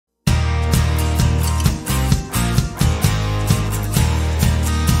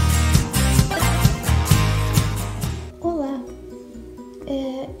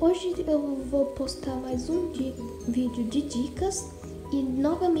eu vou postar mais um vídeo de dicas e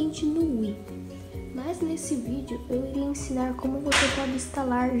novamente no Wii. Mas nesse vídeo eu irei ensinar como você pode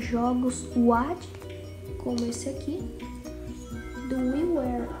instalar jogos WAD, como esse aqui, do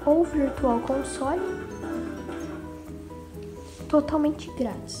WiiWare ou Virtual Console, totalmente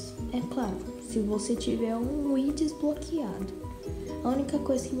grátis. É claro, se você tiver um Wii desbloqueado. A única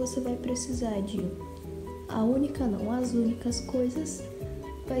coisa que você vai precisar as únicas coisas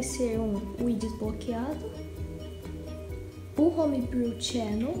vai ser um Wii desbloqueado, o Homebrew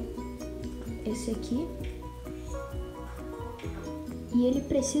Channel, esse aqui, e ele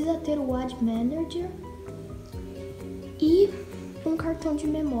precisa ter o WAD Manager e um cartão de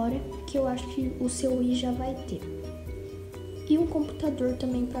memória, que eu acho que o seu Wii já vai ter, e um computador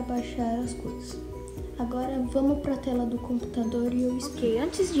também para baixar as coisas. Agora vamos para a tela do computador e eu explico.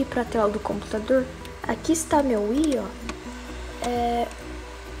 Antes de ir para a tela do computador, aqui está meu Wii, ó.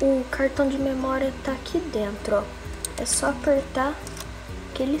 O cartão de memória tá aqui dentro, ó. É só apertar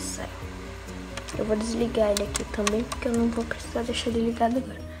que ele sai. Eu vou desligar ele aqui também, porque eu não vou precisar deixar ele ligado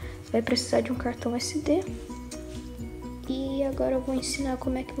agora. Vai precisar de um cartão SD. E agora eu vou ensinar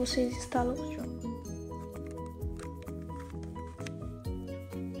como é que vocês instalam os jogos.